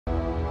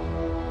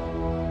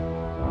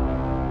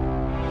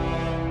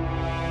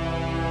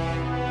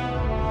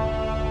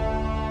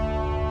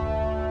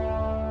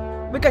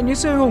Bên cạnh những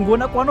siêu anh hùng vốn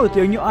đã quá nổi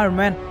tiếng như Iron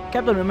Man,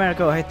 Captain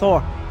America hay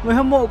Thor, người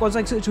hâm mộ còn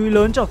dành sự chú ý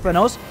lớn cho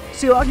Thanos,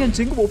 siêu ác nhân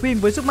chính của bộ phim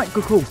với sức mạnh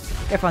cực khủng,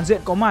 kẻ phản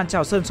diện có màn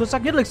chào sân xuất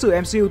sắc nhất lịch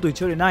sử MCU từ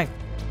trước đến nay.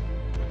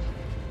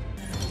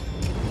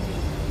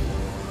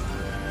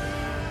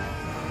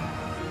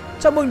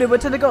 Chào mừng đến với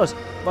Tentacles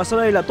và sau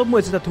đây là top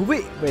 10 sự thật thú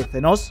vị về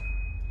Thanos.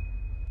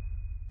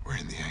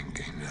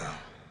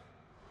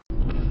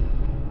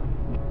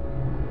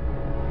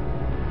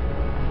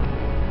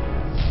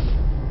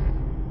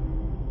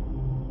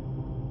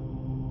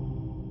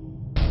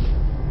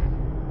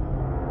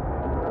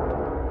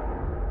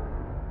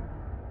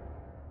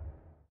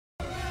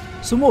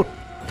 Số 1.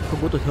 Không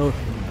có tuổi thơ.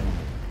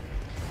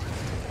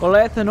 Có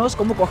lẽ Thanos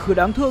có một quá khứ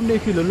đáng thương nên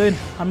khi lớn lên,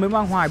 hắn mới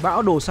mang hoài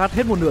bão đổ sát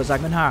hết một nửa giải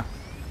ngân hà.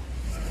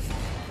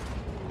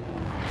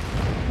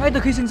 Ngay từ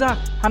khi sinh ra,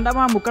 hắn đã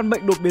mang một căn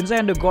bệnh đột biến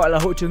gen được gọi là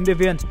hội chứng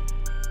Deviant.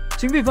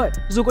 Chính vì vậy,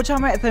 dù có cha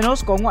mẹ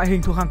Thanos có ngoại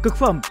hình thuộc hàng cực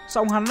phẩm,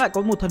 song hắn lại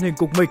có một thân hình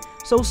cục mịch,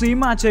 xấu xí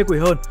ma chê quỷ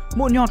hơn,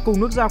 mụn nhọt cùng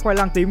nước da khoai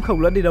lang tím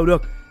không lẫn đi đâu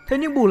được. Thế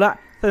nhưng bù lại,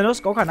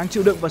 Thanos có khả năng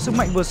chịu đựng và sức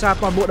mạnh vượt xa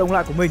toàn bộ đồng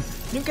loại của mình,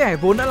 những kẻ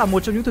vốn đã là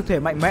một trong những thực thể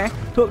mạnh mẽ,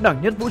 thượng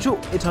đẳng nhất vũ trụ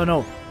Eternal.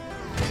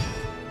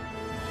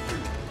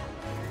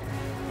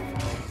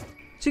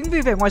 Chính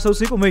vì vẻ ngoài xấu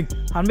xí của mình,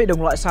 hắn bị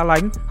đồng loại xa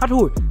lánh, hắt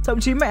hủi, thậm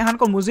chí mẹ hắn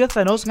còn muốn giết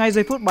Thanos ngay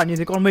giây phút bà nhìn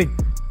thấy con mình.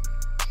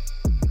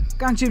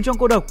 Càng chìm trong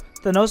cô độc,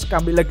 Thanos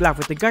càng bị lệch lạc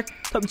về tính cách,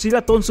 thậm chí là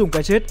tôn sùng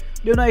cái chết.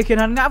 Điều này khiến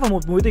hắn ngã vào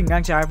một mối tình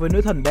ngang trái với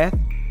nữ thần Death.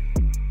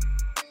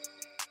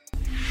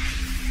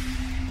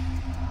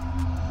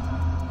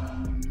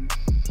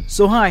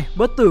 Số 2.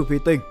 Bất tử vì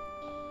tình.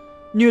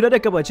 Như đã đề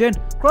cập ở trên,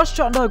 crush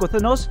trọn đời của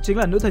Thanos chính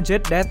là nữ thần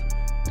chết Death.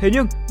 Thế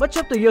nhưng, bất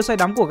chấp tình yêu say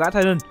đắm của gã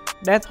Titan,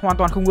 Death hoàn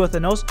toàn không ưa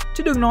Thanos,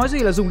 chứ đừng nói gì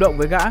là rung động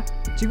với gã.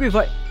 Chính vì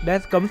vậy,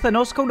 Death cấm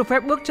Thanos không được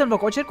phép bước chân vào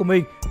cõi chết của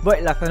mình,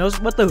 vậy là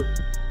Thanos bất tử.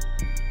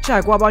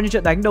 Trải qua bao nhiêu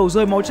trận đánh đầu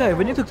rơi máu chảy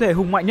với những thực thể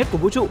hùng mạnh nhất của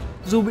vũ trụ,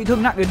 dù bị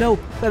thương nặng đến đâu,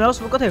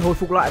 Thanos vẫn có thể hồi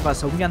phục lại và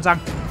sống nhan răng.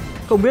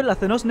 Không biết là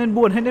Thanos nên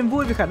buồn hay nên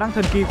vui vì khả năng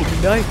thần kỳ của mình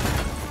đây.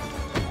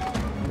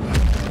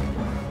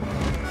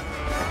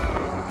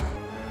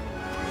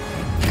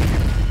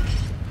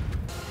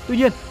 Tuy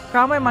nhiên,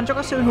 khá may mắn cho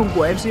các siêu anh hùng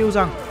của MCU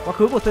rằng quá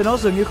khứ của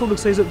Thanos dường như không được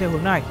xây dựng theo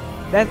hướng này.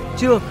 Death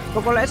chưa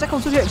và có lẽ sẽ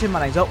không xuất hiện trên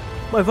màn ảnh rộng.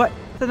 Bởi vậy,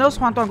 Thanos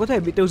hoàn toàn có thể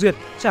bị tiêu diệt,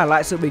 trả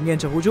lại sự bình yên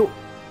cho vũ trụ.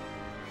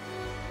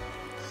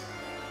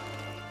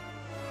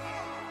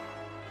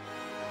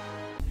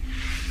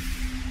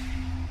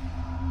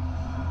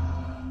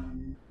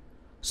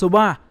 Số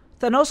 3.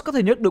 Thanos có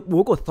thể nhấc được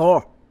búa của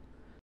Thor.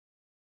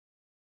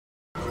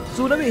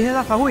 Dù đã bị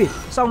Hela phá hủy,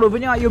 song đối với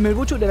những ai yêu mến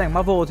vũ trụ điện ảnh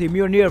Marvel thì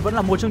Mjolnir vẫn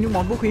là một trong những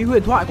món vũ khí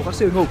huyền thoại của các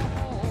siêu anh hùng.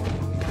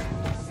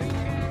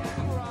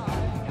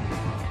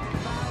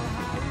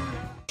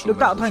 Được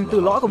tạo thành từ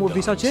lõi của một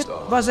vì sao chết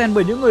và rèn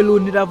bởi những người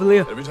lùn như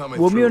Davalier,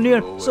 búa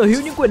Mjolnir sở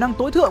hữu những quyền năng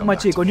tối thượng mà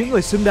chỉ có những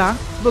người xứng đáng,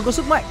 vừa có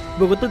sức mạnh,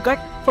 vừa có tư cách,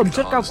 phẩm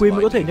chất cao quý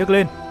mới có thể nhấc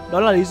lên. Đó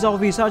là lý do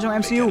vì sao trong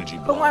MCU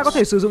không ai có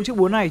thể sử dụng chiếc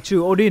búa này trừ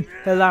Odin,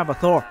 Hela và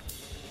Thor.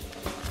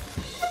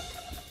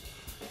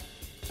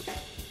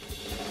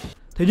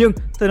 Thế nhưng,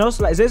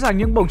 Thanos lại dễ dàng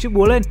nhấc bổng chiếc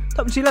búa lên,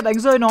 thậm chí là đánh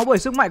rơi nó bởi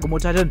sức mạnh của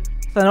một Titan.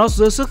 Thanos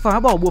giơ sức phá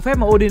bỏ búa phép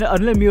mà Odin đã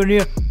ấn lên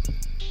Mjolnir.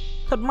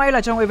 Thật may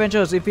là trong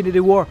Avengers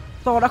Infinity War,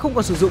 Thor đã không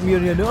còn sử dụng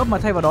Mjolnir nữa mà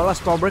thay vào đó là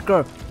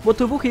Stormbreaker, một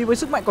thứ vũ khí với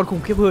sức mạnh còn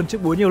khủng khiếp hơn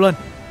chiếc búa nhiều lần.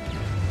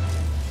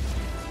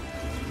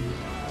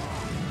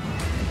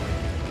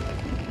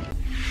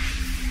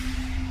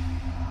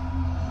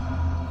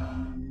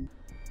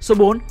 Số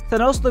 4.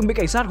 Thanos từng bị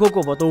cảnh sát gô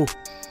cổ vào tù.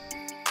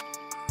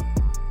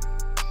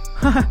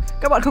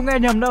 Các bạn không nghe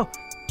nhầm đâu.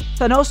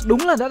 Thanos đúng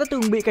là đã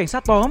từng bị cảnh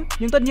sát tóm,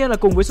 nhưng tất nhiên là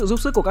cùng với sự giúp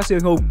sức của các siêu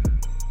anh hùng.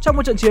 Trong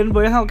một trận chiến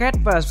với Hellcat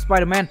và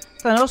Spider-Man,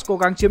 Thanos cố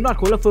gắng chiếm đoạt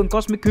khối lập phương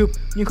Cosmic Cube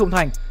nhưng không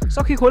thành.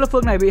 Sau khi khối lập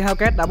phương này bị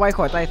Hellcat đá bay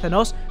khỏi tay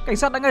Thanos, cảnh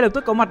sát đã ngay lập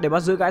tức có mặt để bắt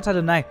giữ gã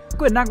Titan này.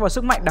 Quyền năng và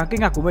sức mạnh đáng kinh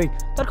ngạc của mình,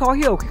 thật khó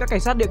hiểu khi các cảnh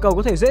sát địa cầu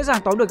có thể dễ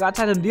dàng tóm được gã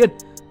Titan điên.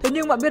 Thế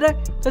nhưng bạn biết đấy,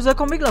 thế giới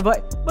comic là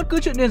vậy, bất cứ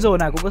chuyện điên rồ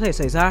nào cũng có thể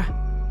xảy ra.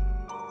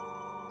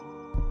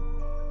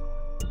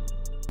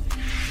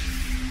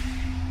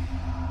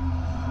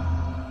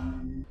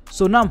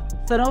 Số 5.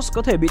 Thanos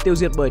có thể bị tiêu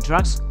diệt bởi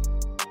Drax.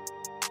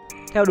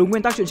 Theo đúng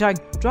nguyên tắc truyện tranh,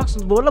 Drax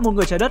vốn là một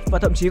người trái đất và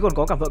thậm chí còn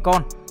có cả vợ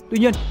con. Tuy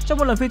nhiên, trong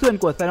một lần phi thuyền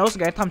của Thanos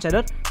ghé thăm trái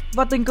đất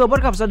và tình cờ bắt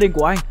gặp gia đình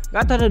của anh,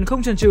 gã Titan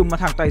không chần chừ mà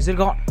thẳng tay giết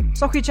gọn.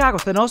 Sau khi cha của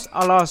Thanos,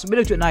 Alas, biết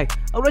được chuyện này,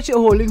 ông đã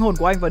triệu hồi linh hồn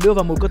của anh và đưa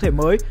vào một cơ thể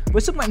mới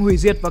với sức mạnh hủy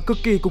diệt và cực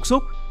kỳ cục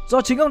xúc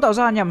do chính ông tạo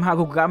ra nhằm hạ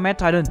gục gã Mad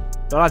Titan,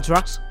 đó là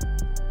Drax.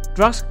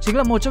 Drax chính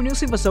là một trong những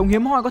sinh vật sống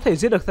hiếm hoi có thể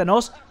giết được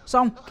Thanos.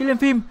 Song khi lên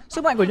phim,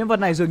 sức mạnh của nhân vật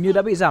này dường như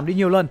đã bị giảm đi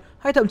nhiều lần,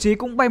 hay thậm chí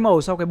cũng bay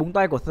màu sau cái búng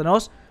tay của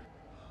Thanos.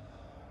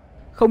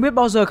 Không biết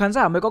bao giờ khán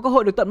giả mới có cơ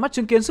hội được tận mắt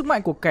chứng kiến sức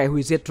mạnh của kẻ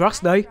hủy diệt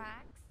Drax đấy.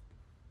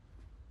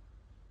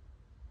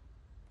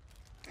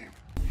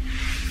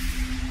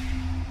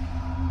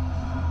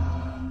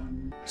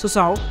 Số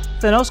 6.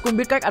 Thanos cũng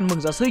biết cách ăn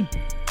mừng Giáng sinh.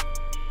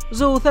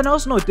 Dù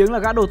Thanos nổi tiếng là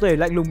gã đồ tể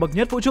lạnh lùng bậc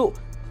nhất vũ trụ,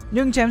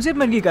 nhưng chém giết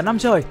mệt nghỉ cả năm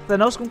trời,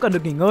 Thanos cũng cần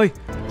được nghỉ ngơi.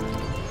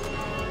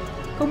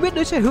 Không biết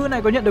đứa trẻ hư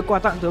này có nhận được quà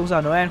tặng từ ông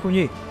già Noel không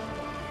nhỉ?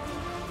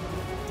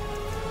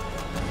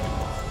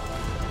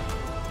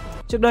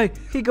 Trước đây,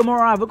 khi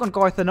Gamora vẫn còn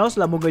coi Thanos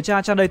là một người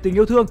cha tràn đầy tình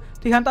yêu thương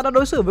thì hắn ta đã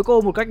đối xử với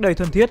cô một cách đầy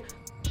thân thiết.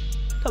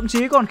 Thậm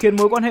chí còn khiến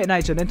mối quan hệ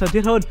này trở nên thân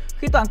thiết hơn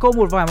khi tặng cô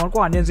một vài món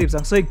quà nhân dịp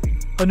Giáng sinh.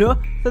 Hơn nữa,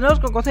 Thanos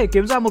còn có thể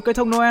kiếm ra một cây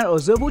thông Noel ở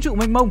giữa vũ trụ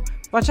mênh mông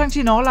và trang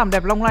trí nó làm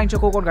đẹp long lanh cho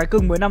cô con gái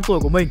cưng mới 5 tuổi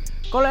của mình.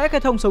 Có lẽ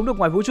cây thông sống được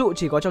ngoài vũ trụ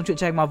chỉ có trong truyện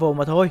tranh Marvel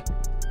mà thôi.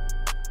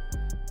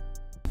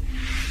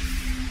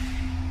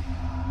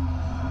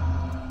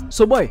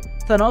 Số 7.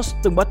 Thanos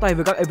từng bắt tay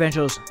với các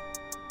Avengers.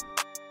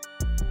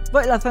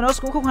 Vậy là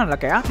Thanos cũng không hẳn là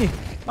kẻ ác nhỉ?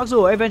 Mặc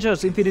dù ở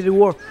Avengers Infinity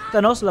War,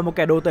 Thanos là một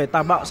kẻ đồ tể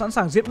tàn bạo sẵn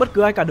sàng giết bất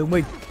cứ ai cản đường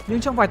mình, nhưng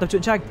trong vài tập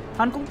truyện tranh,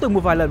 hắn cũng từng một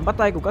vài lần bắt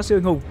tay cùng các siêu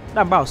anh hùng,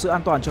 đảm bảo sự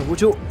an toàn cho vũ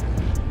trụ.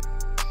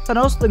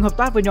 Thanos từng hợp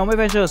tác với nhóm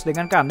Avengers để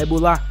ngăn cản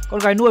Nebula, con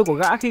gái nuôi của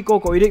gã khi cô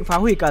có ý định phá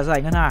hủy cả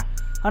dải ngân hà.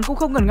 Hắn cũng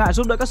không ngần ngại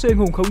giúp đỡ các siêu anh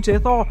hùng khống chế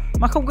Thor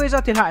mà không gây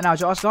ra thiệt hại nào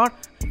cho Asgard.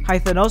 Hay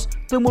Thanos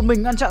từng một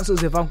mình ngăn chặn sự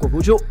diệt vong của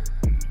vũ trụ.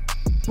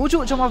 Vũ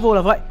trụ trong Marvel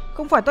là vậy,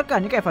 không phải tất cả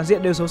những kẻ phản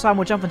diện đều xấu xa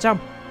 100%.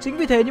 Chính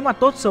vì thế những mặt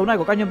tốt xấu này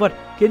của các nhân vật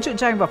khiến truyện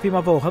tranh và phim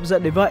Marvel hấp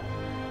dẫn đến vậy.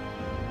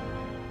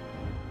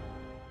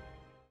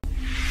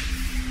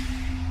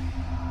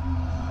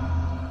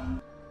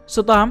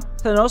 Số 8.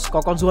 Thanos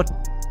có con ruột.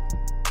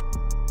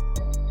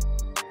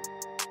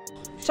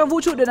 Trong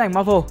vũ trụ điện ảnh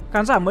Marvel,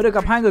 khán giả mới được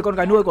gặp hai người con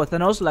gái nuôi của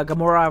Thanos là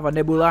Gamora và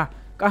Nebula.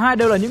 Cả hai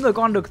đều là những người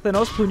con được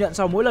Thanos thu nhận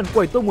sau mỗi lần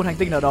quẩy tung một hành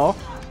tinh nào đó.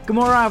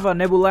 Gamora và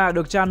Nebula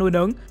được cha nuôi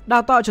nấng,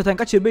 đào tạo trở thành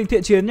các chiến binh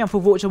thiện chiến nhằm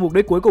phục vụ cho mục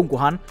đích cuối cùng của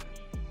hắn.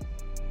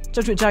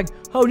 Trong truyện tranh,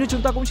 hầu như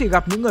chúng ta cũng chỉ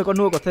gặp những người con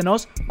nuôi của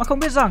Thanos mà không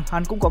biết rằng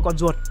hắn cũng có con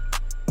ruột.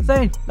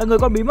 Thane là người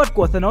con bí mật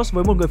của Thanos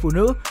với một người phụ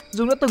nữ,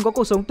 dù đã từng có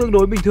cuộc sống tương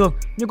đối bình thường,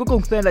 nhưng cuối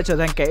cùng Thane lại trở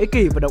thành kẻ ích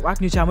kỷ và độc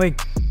ác như cha mình.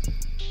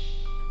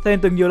 Thane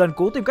từng nhiều lần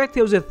cố tìm cách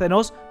tiêu diệt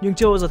Thanos nhưng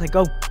chưa bao giờ thành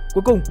công.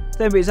 Cuối cùng,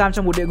 Thane bị giam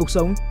trong một địa ngục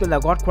sống tên là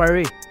God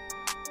Quarry.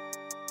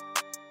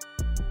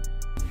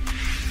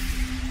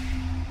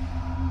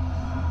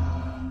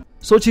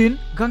 Số 9.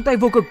 Găng tay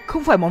vô cực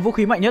không phải món vũ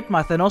khí mạnh nhất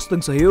mà Thanos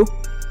từng sở hữu.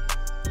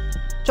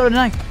 Cho đến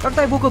nay, găng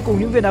tay vô cực cùng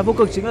những viên đá vô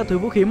cực chính là thứ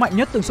vũ khí mạnh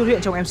nhất từng xuất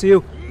hiện trong MCU,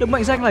 được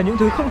mệnh danh là những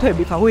thứ không thể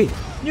bị phá hủy.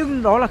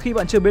 Nhưng đó là khi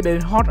bạn chưa biết đến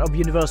Heart of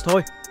Universe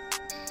thôi.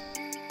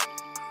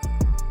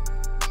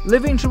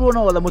 Living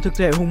Tribunal là một thực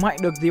thể hùng mạnh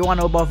được The One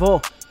Above All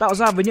tạo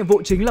ra với nhiệm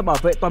vụ chính là bảo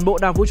vệ toàn bộ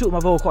đa vũ trụ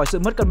Marvel khỏi sự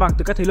mất cân bằng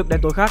từ các thế lực đen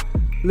tối khác.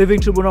 Living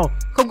Tribunal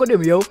không có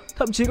điểm yếu,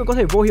 thậm chí còn có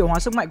thể vô hiệu hóa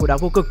sức mạnh của đá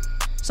vô cực.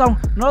 Song,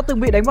 nó đã từng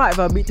bị đánh bại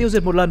và bị tiêu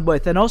diệt một lần bởi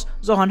Thanos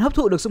do hắn hấp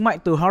thụ được sức mạnh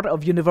từ Heart of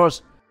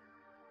Universe.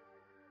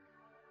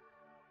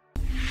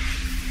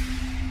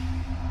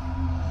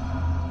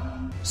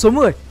 Số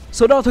 10.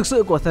 Số đo thực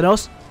sự của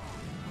Thanos.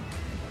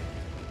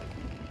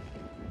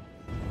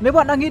 Nếu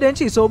bạn đang nghĩ đến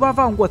chỉ số 3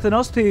 vòng của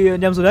Thanos thì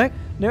nhầm rồi đấy.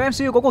 Nếu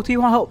MCU có cuộc thi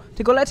Hoa hậu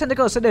thì có lẽ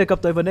Tentacles sẽ đề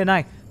cập tới vấn đề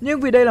này.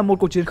 Nhưng vì đây là một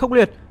cuộc chiến khốc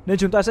liệt nên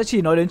chúng ta sẽ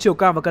chỉ nói đến chiều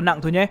cao và cân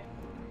nặng thôi nhé.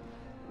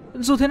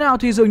 Dù thế nào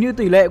thì dường như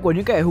tỷ lệ của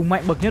những kẻ hùng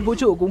mạnh bậc nhất vũ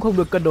trụ cũng không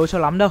được cân đối cho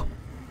lắm đâu.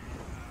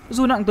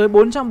 Dù nặng tới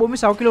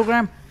 446 kg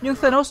nhưng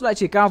Thanos lại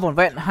chỉ cao vỏn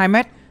vẹn 2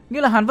 mét,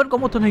 nghĩa là hắn vẫn có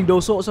một thân hình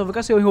đồ sộ so với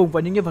các siêu anh hùng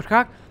và những nhân vật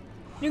khác.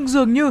 Nhưng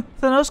dường như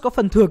Thanos có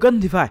phần thừa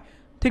cân thì phải.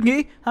 Thiết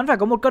nghĩ hắn phải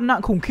có một cân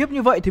nặng khủng khiếp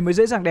như vậy thì mới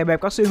dễ dàng đè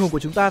bẹp các siêu anh hùng của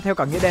chúng ta theo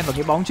cả nghĩa đen và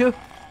nghĩa bóng chứ.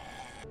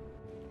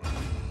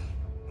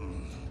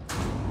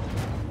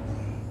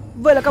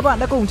 Vậy là các bạn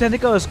đã cùng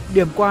Tentacles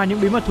điểm qua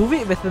những bí mật thú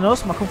vị về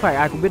Thanos mà không phải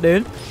ai cũng biết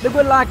đến. Đừng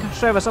quên like,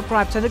 share và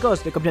subscribe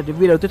Tentacles để cập nhật những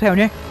video tiếp theo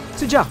nhé.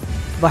 Xin chào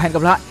và hẹn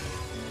gặp lại.